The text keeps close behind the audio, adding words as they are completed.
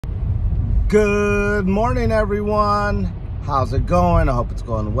Good morning, everyone. How's it going? I hope it's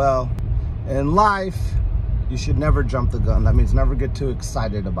going well. In life, you should never jump the gun. That means never get too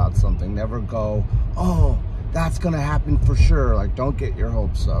excited about something. Never go, oh, that's gonna happen for sure. Like, don't get your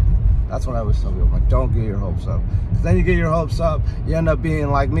hopes up. That's what I always tell people. Like, don't get your hopes up. Because then you get your hopes up, you end up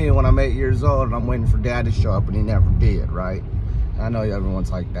being like me when I'm 8 years old and I'm waiting for dad to show up and he never did, right? I know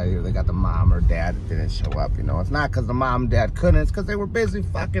everyone's like that. They got the mom or dad that didn't show up, you know. It's not because the mom and dad couldn't. It's because they were busy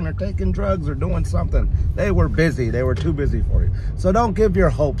fucking or taking drugs or doing something. They were busy. They were too busy for you. So don't give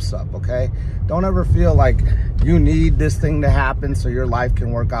your hopes up, okay? Don't ever feel like you need this thing to happen so your life can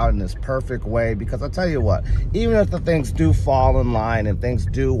work out in this perfect way. Because I'll tell you what, even if the things do fall in line and things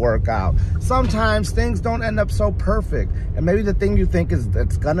do work out, sometimes things don't end up so perfect. And maybe the thing you think is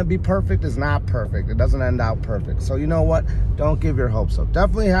that's gonna be perfect is not perfect. It doesn't end out perfect. So you know what? Don't give your hopes up.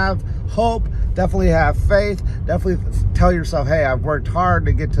 Definitely have hope. Definitely have faith. Definitely tell yourself, hey, I've worked hard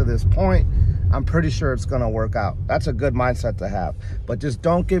to get to this point. I'm pretty sure it's gonna work out. That's a good mindset to have. But just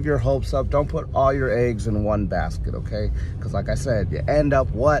don't give your hopes up. Don't put all your eggs in one basket, okay? Because like I said, you end up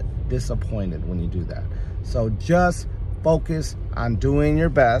what? Disappointed when you do that. So just focus on doing your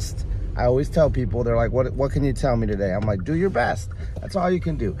best. I always tell people, they're like, what can you tell me today? I'm like, do your best. That's all you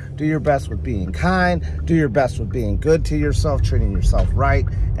can do. Do your best with being kind. Do your best with being good to yourself, treating yourself right,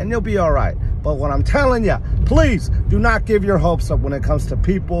 and you'll be all right. But what I'm telling you, please do not give your hopes up when it comes to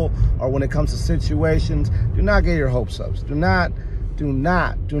people or when it comes to situations. Do not get your hopes up. Do not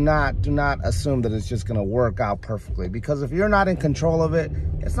assume that it's just gonna work out perfectly, because if you're not in control of it,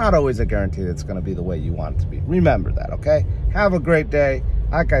 it's not always a guarantee that it's gonna be the way you want it to be. Remember that, okay? Have a great day.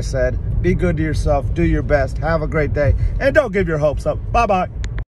 Like I said, be good to yourself, do your best, have a great day, and don't give your hopes up. Bye-bye.